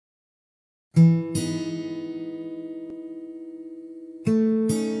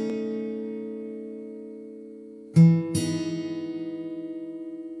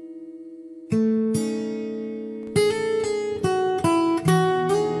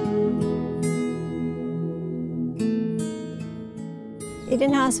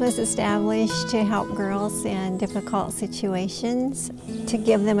Eden House was established to help girls in difficult situations, to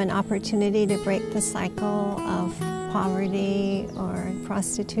give them an opportunity to break the cycle of poverty or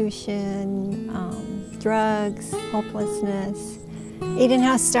prostitution, drugs, hopelessness. Eden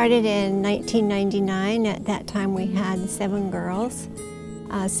House started in 1999. At that time we had 7 girls.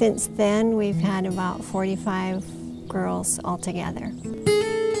 Since then we've had about 45 girls altogether.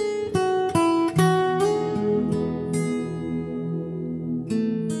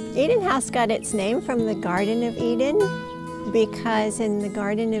 Eden House got its name from the Garden of Eden, because in the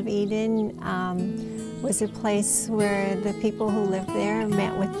Garden of Eden was a place where the people who lived there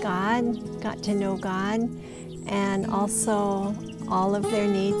met with God, got to know God, and also all of their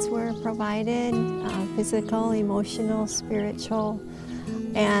needs were provided, physical, emotional, spiritual,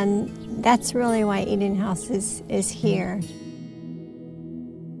 and that's really why Eden House is here.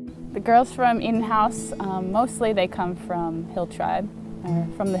 The girls from Eden House, mostly they come from Hill Tribe, or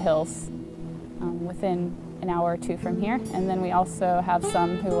from the hills, within an hour or 2 from here, and then we also have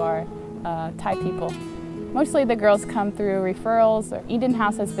some who are Thai people. Mostly the girls come through referrals. Eden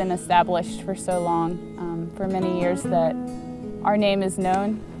House has been established for so long, for many years, that our name is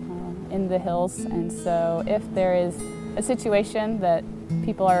known in the hills, and so if there is a situation that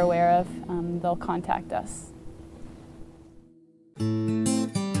people are aware of, they'll contact us.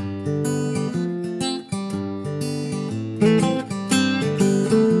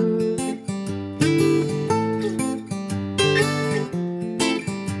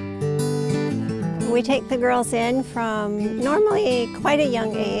 We take the girls in from normally quite a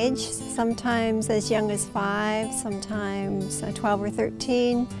young age, sometimes as young as 5, sometimes 12 or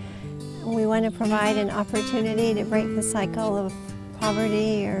 13. We want to provide an opportunity to break the cycle of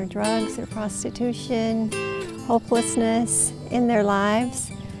poverty or drugs or prostitution, hopelessness in their lives.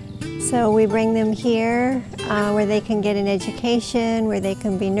 So we bring them here where they can get an education, where they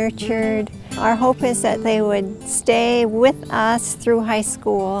can be nurtured. Our hope is that they would stay with us through high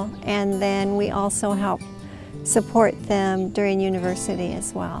school, and then we also help support them during university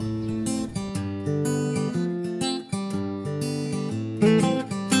as well.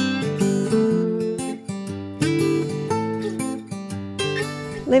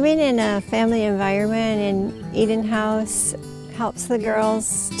 Living in a family environment in Eden House helps the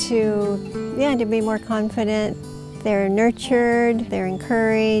girls to be more confident. They're nurtured, they're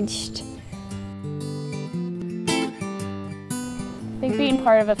encouraged. I think being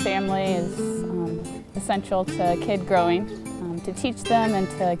part of a family is essential to kid growing, to teach them and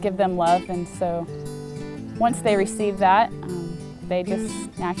to give them love, and so once they receive that, they just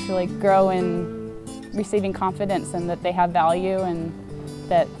naturally grow in receiving confidence and that they have value and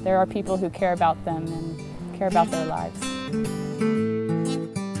that there are people who care about them and care about their lives.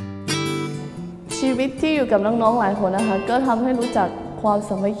 ชีวิตที่อยู่กับน้องๆหลายคนนะคะก็ทำให้รู้จักความส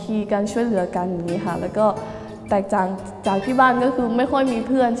ามัคคีการช่วยเหลือกันอย่างนี้ค่ะแล้วก็แตกต่างจากที่บ้านก็คือไม่ค่อยมีเ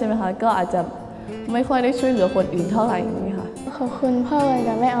พื่อนใช่ไหมคะก็อาจจะไม่ค่อยได้ช่วยเหลือคนอื่นเท่าไหร่อย่างนี้ค่ะขอบคุณพ่อวัน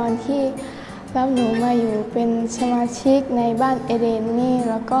กับแม่ออนที่รับหนูมาอยู่เป็นสมาชิกในบ้านเอเดนนี่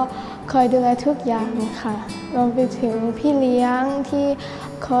แล้วก็คอยดูแลทุกอย่างค่ะรวมไปถึงพี่เลี้ยงที่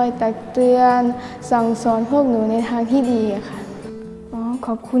คอยตักเตือนสั่งสอนพวกหนูในทางที่ดีค่ะข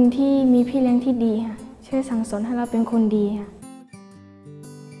อบคุณที่มีพี่เลี้ยงที่ดีค่ะช่วยสั่งสอนให้เราเป็นคนดีค่ะ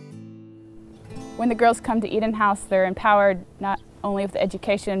When the girls come to Eden House, they're empowered not only with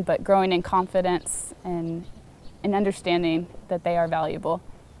education, but growing in confidence and understanding that they are valuable.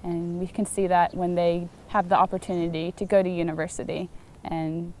 And we can see that when they have the opportunity to go to university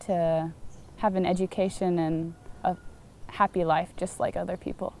and to have an education and a happy life just like other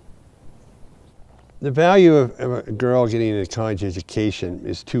people. The value of a girl getting a college education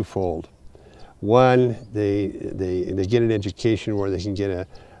is twofold. One, they get an education where they can get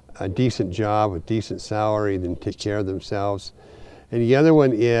a decent job, a decent salary, then take care of themselves. And the other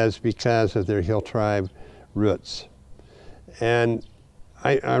one is because of their Hill Tribe roots. And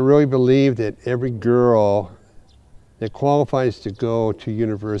I really believe that every girl that qualifies to go to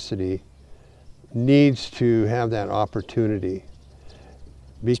university needs to have that opportunity,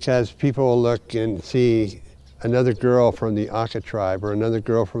 because people will look and see another girl from the Aka tribe or another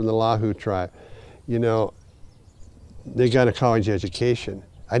girl from the Lahu tribe. You know, they got a college education.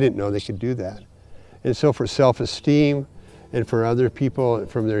 I didn't know they could do that. And so for self-esteem and for other people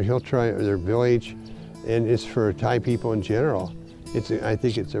from their Hill tribe or their village, and it's for Thai people in general, I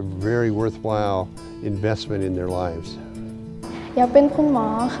think it's a very worthwhile investment in their lives. อยากเป็นคุณหมอ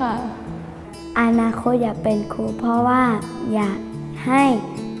ค่ะอนาคตอยากเป็นครูเพราะว่าอยากให้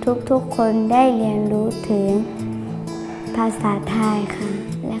ทุกๆคนได้เรียนรู้ถึงภาษาไทยค่ะ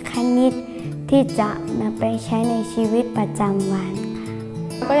และคณิตที่จะนำไปใช้ในชีวิตประจำวัน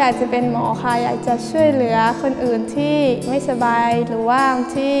ก็อยากจะเป็นหมอค่ะอยากจะช่วยเหลือคนอื่นที่ไม่สบายหรือว่า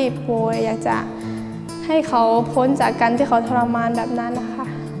ที่ป่วยอยากจะให้เขาพ้นจากการที่เขาทรมานแบบนั้นนะคะ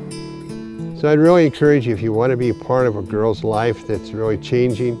So I'd really encourage you, if you want to be a part of a girl's life that's really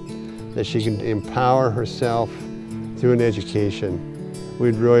changing, that she can empower herself through an education,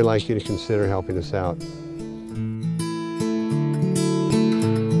 we'd really like you to consider helping us out.